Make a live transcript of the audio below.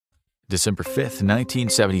December 5th,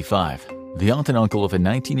 1975. The aunt and uncle of a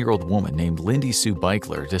 19-year-old woman named Lindy Sue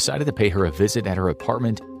Beichler decided to pay her a visit at her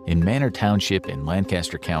apartment in Manor Township in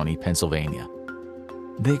Lancaster County, Pennsylvania.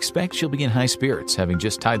 They expect she'll be in high spirits, having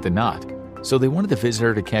just tied the knot, so they wanted the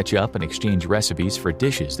visitor to catch up and exchange recipes for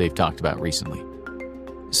dishes they've talked about recently.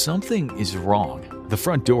 Something is wrong. The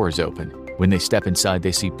front door is open. When they step inside,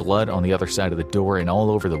 they see blood on the other side of the door and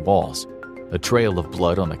all over the walls. A trail of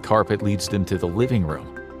blood on the carpet leads them to the living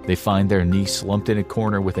room. They find their niece slumped in a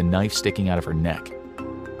corner with a knife sticking out of her neck.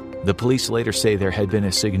 The police later say there had been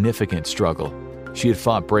a significant struggle. She had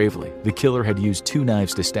fought bravely. The killer had used 2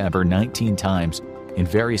 knives to stab her 19 times in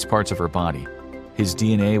various parts of her body. His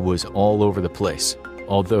DNA was all over the place,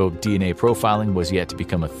 although DNA profiling was yet to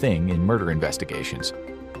become a thing in murder investigations.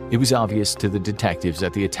 It was obvious to the detectives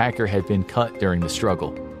that the attacker had been cut during the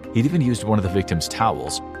struggle. He'd even used one of the victim's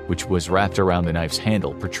towels, which was wrapped around the knife's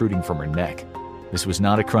handle, protruding from her neck. This was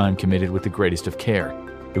not a crime committed with the greatest of care.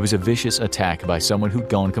 It was a vicious attack by someone who'd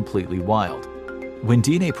gone completely wild. When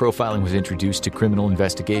DNA profiling was introduced to criminal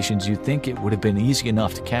investigations, you'd think it would have been easy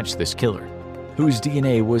enough to catch this killer, whose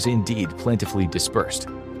DNA was indeed plentifully dispersed.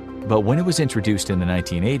 But when it was introduced in the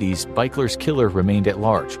 1980s, Beichler's killer remained at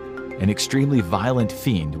large. An extremely violent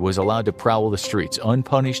fiend was allowed to prowl the streets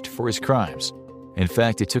unpunished for his crimes. In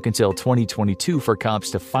fact, it took until 2022 for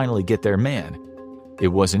cops to finally get their man. It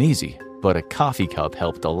wasn't easy, but a coffee cup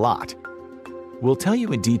helped a lot. We'll tell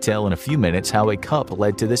you in detail in a few minutes how a cup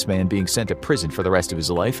led to this man being sent to prison for the rest of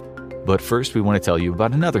his life. But first, we want to tell you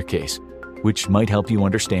about another case, which might help you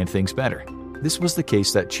understand things better. This was the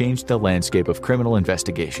case that changed the landscape of criminal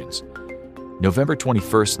investigations. November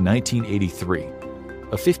 21st, 1983.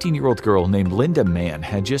 A 15-year-old girl named Linda Mann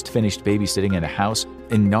had just finished babysitting at a house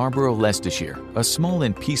in Narborough, Leicestershire, a small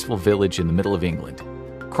and peaceful village in the middle of England.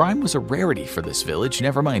 Crime was a rarity for this village,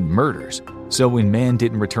 never mind murders. So when Mann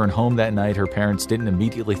didn't return home that night, her parents didn't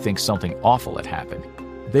immediately think something awful had happened.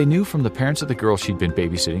 They knew from the parents of the girl she'd been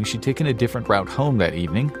babysitting she'd taken a different route home that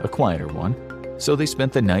evening, a quieter one. So they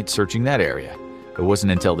spent the night searching that area. It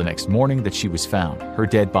wasn't until the next morning that she was found. Her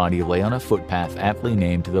dead body lay on a footpath aptly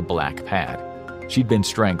named the Black Pad. She'd been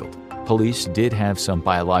strangled. Police did have some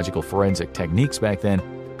biological forensic techniques back then,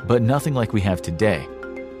 but nothing like we have today.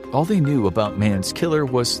 All they knew about Mann's killer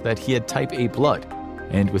was that he had type A blood,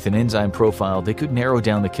 and with an enzyme profile, they could narrow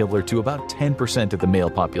down the killer to about 10% of the male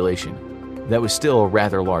population. That was still a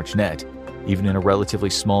rather large net, even in a relatively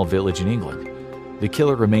small village in England. The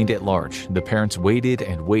killer remained at large. The parents waited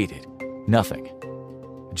and waited. Nothing.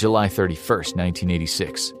 July 31st,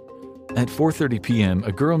 1986. At 4:30 p.m.,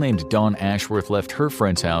 a girl named Dawn Ashworth left her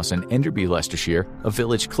friend's house in Enderby, Leicestershire, a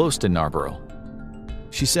village close to Narborough.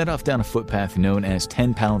 She set off down a footpath known as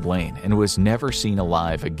 10-Pound Lane and was never seen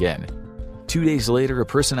alive again. 2 days later, a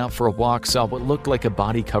person out for a walk saw what looked like a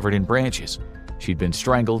body covered in branches. She'd been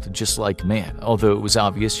strangled just like Mann, although it was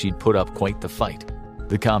obvious she'd put up quite the fight.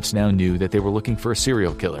 The cops now knew that they were looking for a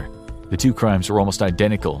serial killer. The 2 crimes were almost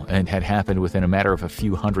identical and had happened within a matter of a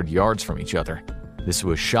few hundred yards from each other. This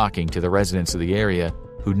was shocking to the residents of the area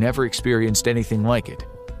who'd never experienced anything like it.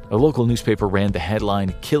 A local newspaper ran the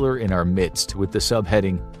headline, "Killer in Our Midst," with the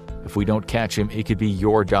subheading, "If we don't catch him, it could be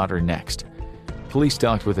your daughter next." Police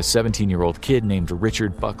talked with a 17-year-old kid named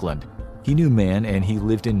Richard Buckland. He knew Mann and he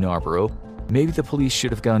lived in Narborough. Maybe the police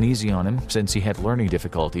should have gone easy on him since he had learning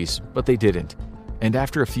difficulties, but they didn't. And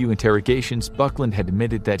after a few interrogations, Buckland had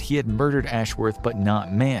admitted that he had murdered Ashworth but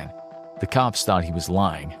not Mann. The cops thought he was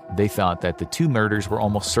lying. They thought that the 2 murders were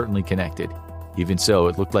almost certainly connected. Even so,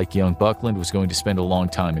 it looked like young Buckland was going to spend a long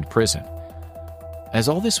time in prison. As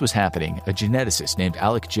all this was happening, a geneticist named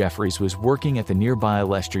Alec Jeffreys was working at the nearby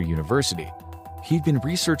Leicester University. He'd been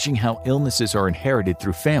researching how illnesses are inherited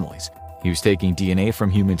through families. He was taking DNA from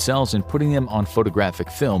human cells and putting them on photographic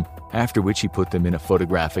film, after which he put them in a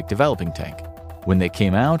photographic developing tank. When they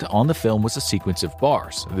came out, on the film was a sequence of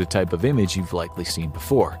bars, the type of image you've likely seen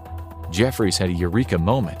before. Jeffreys had a eureka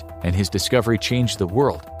moment, and his discovery changed the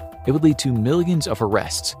world. It would lead to millions of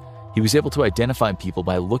arrests. He was able to identify people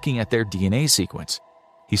by looking at their DNA sequence.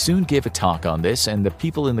 He soon gave a talk on this, and the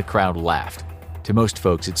people in the crowd laughed. To most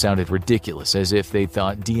folks, it sounded ridiculous, as if they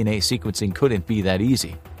thought DNA sequencing couldn't be that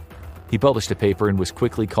easy. He published a paper and was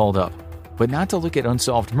quickly called up, but not to look at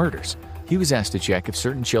unsolved murders. He was asked to check if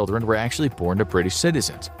certain children were actually born to British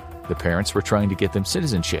citizens. The parents were trying to get them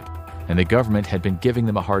citizenship, and the government had been giving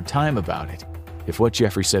them a hard time about it. If what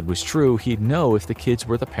Jeffrey said was true, he'd know if the kids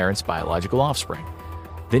were the parents' biological offspring.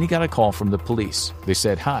 Then he got a call from the police. They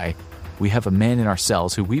said, "Hi, we have a man in our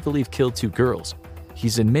cells who we believe killed 2 girls.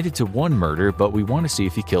 He's admitted to 1 murder, but we want to see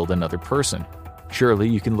if he killed another person. Surely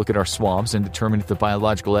you can look at our swabs and determine if the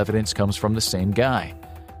biological evidence comes from the same guy."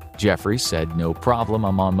 Jeffrey said, "No problem,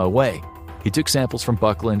 I'm on my way." He took samples from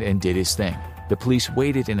Buckland and did his thing. The police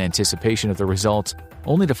waited in anticipation of the results,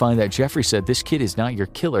 only to find that Jeffrey said, "This kid is not your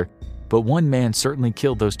killer, but one man certainly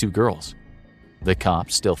killed those two girls." The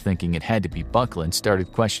cops, still thinking it had to be Buckland,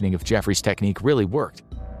 started questioning if Jeffrey's technique really worked.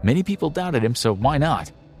 Many people doubted him, so why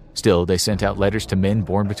not? Still, they sent out letters to men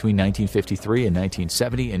born between 1953 and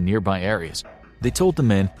 1970 in nearby areas. They told the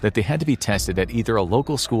men that they had to be tested at either a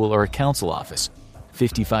local school or a council office.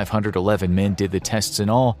 5,511 men did the tests in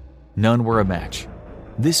all. None were a match.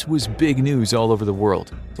 This was big news all over the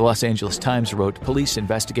world. The Los Angeles Times wrote, "Police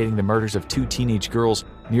investigating the murders of two teenage girls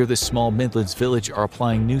near this small Midlands village are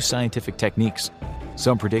applying new scientific techniques.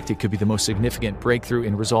 Some predict it could be the most significant breakthrough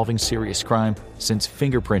in resolving serious crime since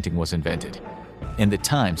fingerprinting was invented." And the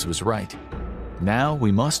Times was right. Now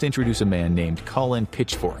we must introduce a man named Colin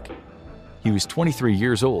Pitchfork. He was 23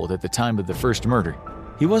 years old at the time of the first murder.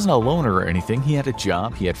 He wasn't a loner or anything. He had a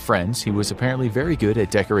job, he had friends, he was apparently very good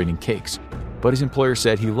at decorating cakes. But his employer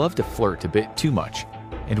said he loved to flirt a bit too much,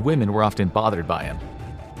 and women were often bothered by him.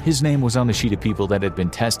 His name was on the sheet of people that had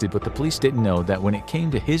been tested, but the police didn't know that when it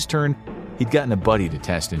came to his turn, he'd gotten a buddy to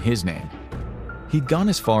test in his name. He'd gone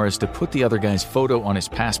as far as to put the other guy's photo on his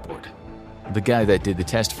passport. The guy that did the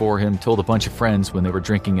test for him told a bunch of friends when they were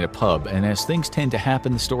drinking at a pub, and as things tend to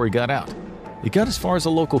happen, the story got out. It got as far as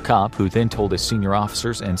a local cop, who then told his senior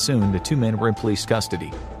officers, and soon the two men were in police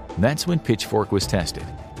custody. That's when Pitchfork was tested.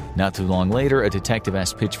 Not too long later, a detective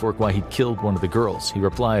asked Pitchfork why he'd killed one of the girls. He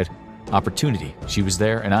replied, "Opportunity. She was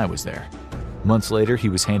there and I was there." Months later, he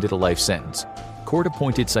was handed a life sentence.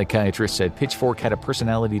 Court-appointed psychiatrists said Pitchfork had a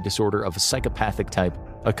personality disorder of a psychopathic type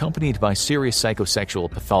accompanied by serious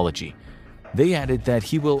psychosexual pathology. They added that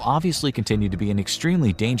he will obviously continue to be an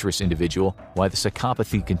extremely dangerous individual while the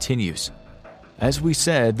psychopathy continues. As we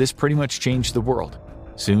said, this pretty much changed the world.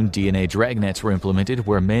 Soon, DNA dragnets were implemented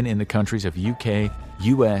where men in the countries of UK,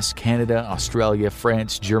 US, Canada, Australia,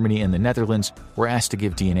 France, Germany, and the Netherlands were asked to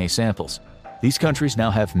give DNA samples. These countries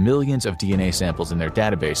now have millions of DNA samples in their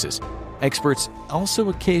databases. Experts also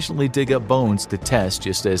occasionally dig up bones to test,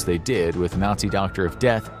 just as they did with Nazi doctor of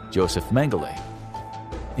death, Joseph Mengele.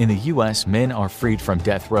 In the US, men are freed from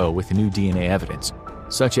death row with new DNA evidence.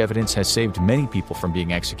 Such evidence has saved many people from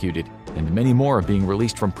being executed, and many more are being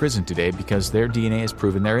released from prison today because their DNA has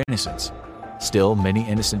proven their innocence. Still, many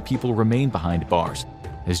innocent people remain behind bars.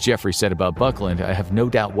 As Jeffrey said about Buckland, "I have no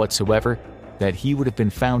doubt whatsoever that he would have been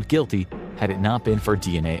found guilty had it not been for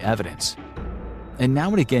DNA evidence." And now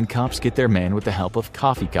and again, cops get their man with the help of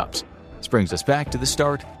coffee cups. This brings us back to the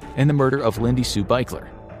start and the murder of Lindy Sue Buechler.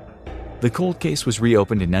 The cold case was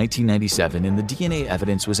reopened in 1997 and the DNA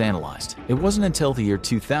evidence was analyzed. It wasn't until the year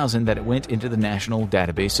 2000 that it went into the National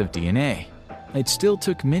Database of DNA. It still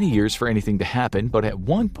took many years for anything to happen, but at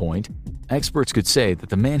one point, experts could say that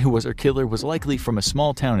the man who was her killer was likely from a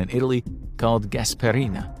small town in Italy called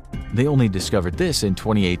Gasparina. They only discovered this in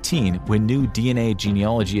 2018 when new DNA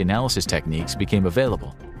genealogy analysis techniques became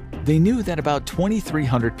available. They knew that about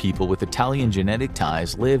 2,300 people with Italian genetic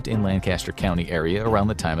ties lived in Lancaster County area around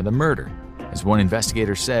the time of the murder. As one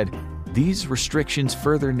investigator said, these restrictions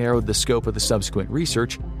further narrowed the scope of the subsequent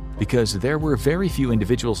research because there were very few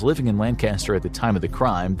individuals living in Lancaster at the time of the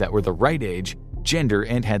crime that were the right age, gender,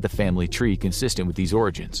 and had the family tree consistent with these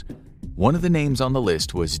origins. One of the names on the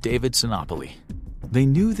list was David Sinopoli. They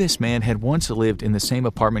knew this man had once lived in the same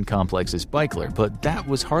apartment complex as Buechler, but that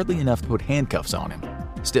was hardly enough to put handcuffs on him.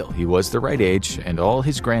 Still, he was the right age, and all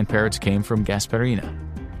his grandparents came from Gasparina.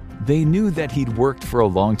 They knew that he'd worked for a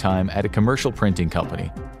long time at a commercial printing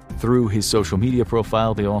company. Through his social media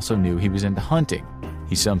profile, they also knew he was into hunting.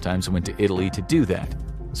 He sometimes went to Italy to do that.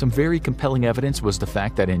 Some very compelling evidence was the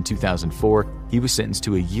fact that in 2004, he was sentenced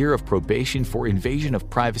to a year of probation for invasion of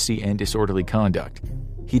privacy and disorderly conduct.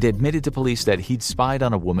 He'd admitted to police that he'd spied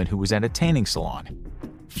on a woman who was at a tanning salon.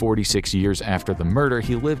 46 years after the murder,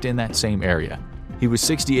 he lived in that same area. He was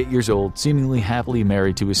 68 years old, seemingly happily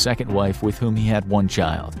married to his second wife with whom he had one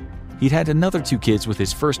child. He'd had another 2 kids with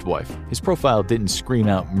his first wife. His profile didn't scream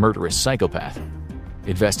out murderous psychopath.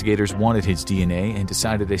 Investigators wanted his DNA and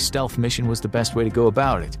decided a stealth mission was the best way to go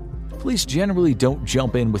about it. Police generally don't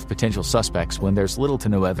jump in with potential suspects when there's little to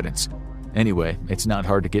no evidence. Anyway, it's not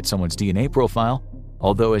hard to get someone's DNA profile,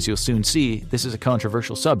 although as you'll soon see, this is a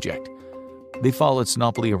controversial subject. They followed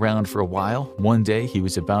Sinopoli around for a while. One day, he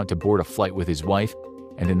was about to board a flight with his wife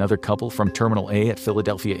and another couple from Terminal A at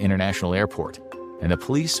Philadelphia International Airport, and the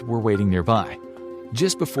police were waiting nearby.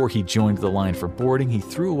 Just before he joined the line for boarding, he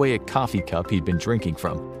threw away a coffee cup he'd been drinking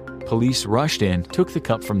from. Police rushed in, took the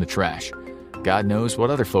cup from the trash. God knows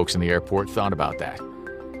what other folks in the airport thought about that.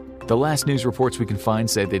 The last news reports we can find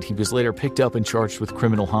said that he was later picked up and charged with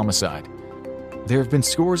criminal homicide. There have been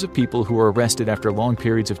scores of people who were arrested after long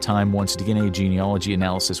periods of time once DNA genealogy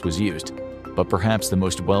analysis was used, but perhaps the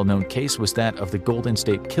most well-known case was that of the Golden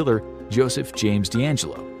State Killer, Joseph James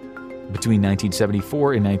DeAngelo. Between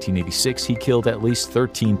 1974 and 1986, he killed at least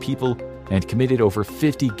 13 people and committed over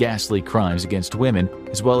 50 ghastly crimes against women,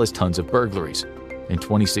 as well as tons of burglaries. In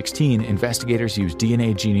 2016, investigators used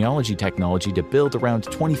DNA genealogy technology to build around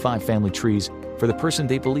 25 family trees for the person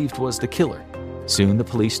they believed was the killer. Soon, the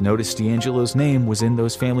police noticed DeAngelo's name was in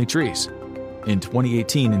those family trees. In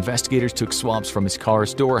 2018, investigators took swabs from his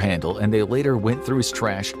car's door handle, and they later went through his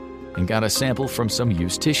trash and got a sample from some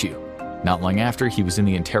used tissue. Not long after, he was in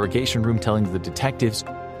the interrogation room telling the detectives,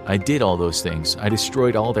 "I did all those things. I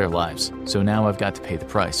destroyed all their lives, so now I've got to pay the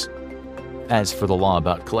price." As for the law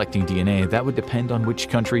about collecting DNA, that would depend on which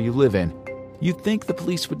country you live in. You'd think the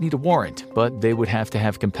police would need a warrant, but they would have to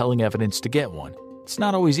have compelling evidence to get one. It's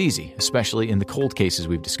not always easy, especially in the cold cases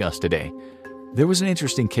we've discussed today. There was an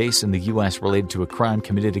interesting case in the U.S. related to a crime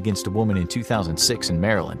committed against a woman in 2006 in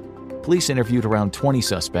Maryland. Police interviewed around 20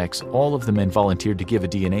 suspects. All of the men volunteered to give a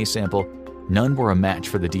DNA sample. None were a match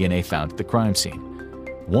for the DNA found at the crime scene.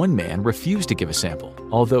 One man refused to give a sample,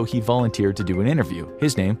 although he volunteered to do an interview.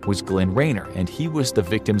 His name was Glenn Rayner, and he was the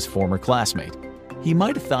victim's former classmate. He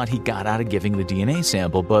might have thought he got out of giving the DNA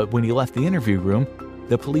sample, but when he left the interview room,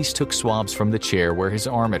 the police took swabs from the chair where his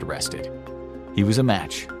arm had rested. He was a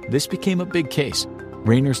match. This became a big case.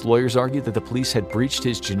 Rayner's lawyers argued that the police had breached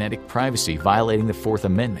his genetic privacy, violating the Fourth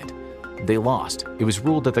Amendment. They lost. It was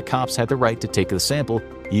ruled that the cops had the right to take the sample,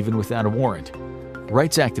 even without a warrant.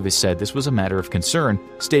 Rights activists said this was a matter of concern,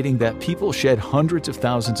 stating that people shed hundreds of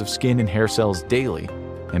thousands of skin and hair cells daily,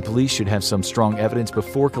 and police should have some strong evidence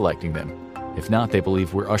before collecting them. If not, they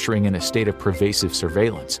believe we're ushering in a state of pervasive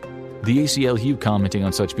surveillance. The ACLU, commenting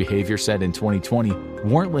on such behavior, said in 2020,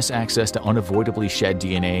 warrantless access to unavoidably shed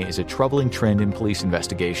DNA is a troubling trend in police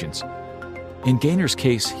investigations. In Gaynor's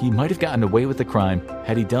case, he might have gotten away with the crime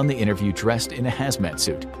had he done the interview dressed in a hazmat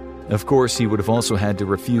suit. Of course, he would have also had to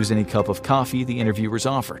refuse any cup of coffee the interviewers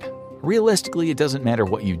offered. Realistically, it doesn't matter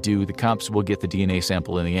what you do, the cops will get the DNA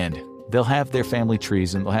sample in the end. They'll have their family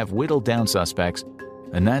trees and they'll have whittled down suspects,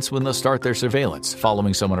 and that's when they'll start their surveillance,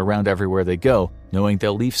 following someone around everywhere they go, knowing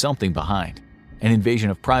they'll leave something behind. An invasion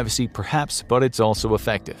of privacy, perhaps, but it's also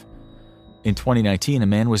effective. In 2019, a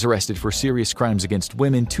man was arrested for serious crimes against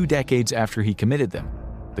women 2 decades after he committed them.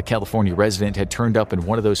 The California resident had turned up in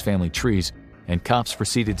one of those family trees, and cops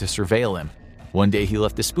proceeded to surveil him. One day he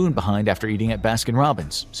left a spoon behind after eating at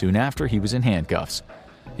Baskin-Robbins. Soon after, he was in handcuffs.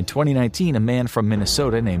 In 2019, a man from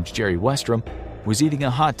Minnesota named Jerry Westrom was eating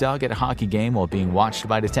a hot dog at a hockey game while being watched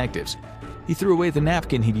by detectives. He threw away the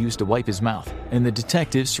napkin he'd used to wipe his mouth, and the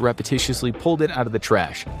detectives surreptitiously pulled it out of the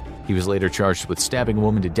trash. He was later charged with stabbing a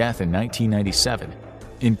woman to death in 1997.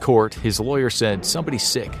 In court, his lawyer said somebody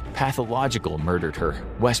sick, pathological, murdered her.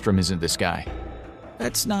 Westrom isn't this guy.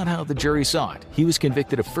 That's not how the jury saw it. He was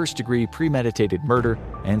convicted of first-degree premeditated murder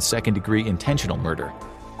and second-degree intentional murder.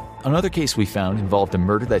 Another case we found involved a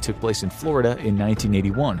murder that took place in Florida in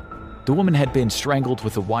 1981. The woman had been strangled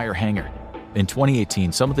with a wire hanger. In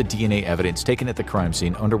 2018, some of the DNA evidence taken at the crime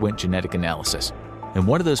scene underwent genetic analysis. In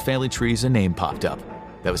one of those family trees, a name popped up.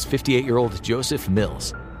 That was 58-year-old Joseph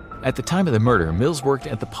Mills. At the time of the murder, Mills worked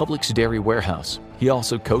at the Publix dairy warehouse. He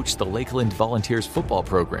also coached the Lakeland Volunteers football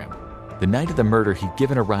program. The night of the murder, he'd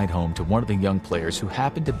given a ride home to one of the young players who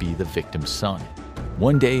happened to be the victim's son.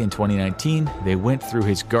 One day in 2019, they went through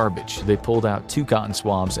his garbage. They pulled out 2 cotton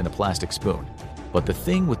swabs and a plastic spoon. But the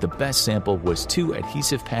thing with the best sample was 2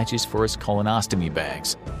 adhesive patches for his colonoscopy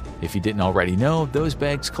bags. If you didn't already know, those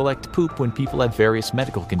bags collect poop when people have various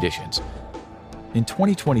medical conditions. In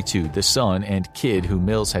 2022, the son and kid who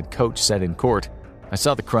Mills had coached said in court, "I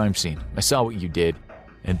saw the crime scene. I saw what you did.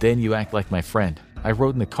 And then you act like my friend. I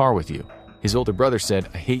rode in the car with you." His older brother said,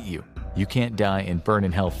 "I hate you. You can't die and burn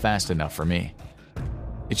in hell fast enough for me."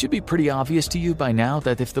 It should be pretty obvious to you by now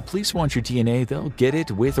that if the police want your DNA, they'll get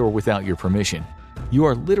it with or without your permission. You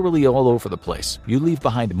are literally all over the place. You leave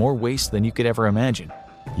behind more waste than you could ever imagine.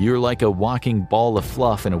 You're like a walking ball of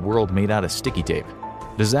fluff in a world made out of sticky tape.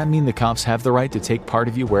 Does that mean the cops have the right to take part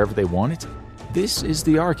of you wherever they want it? This is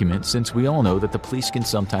the argument, since we all know that the police can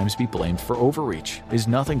sometimes be blamed for overreach. Is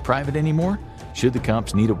nothing private anymore? Should the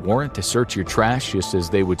cops need a warrant to search your trash just as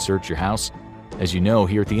they would search your house? As you know,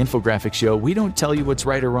 here at the Infographics Show, we don't tell you what's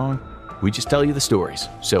right or wrong. We just tell you the stories.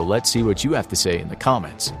 So let's see what you have to say in the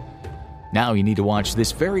comments. Now you need to watch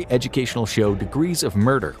this very educational show, Degrees of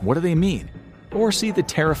Murder. What do they mean? Or see the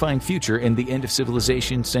terrifying future and the end of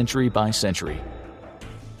civilization century by century.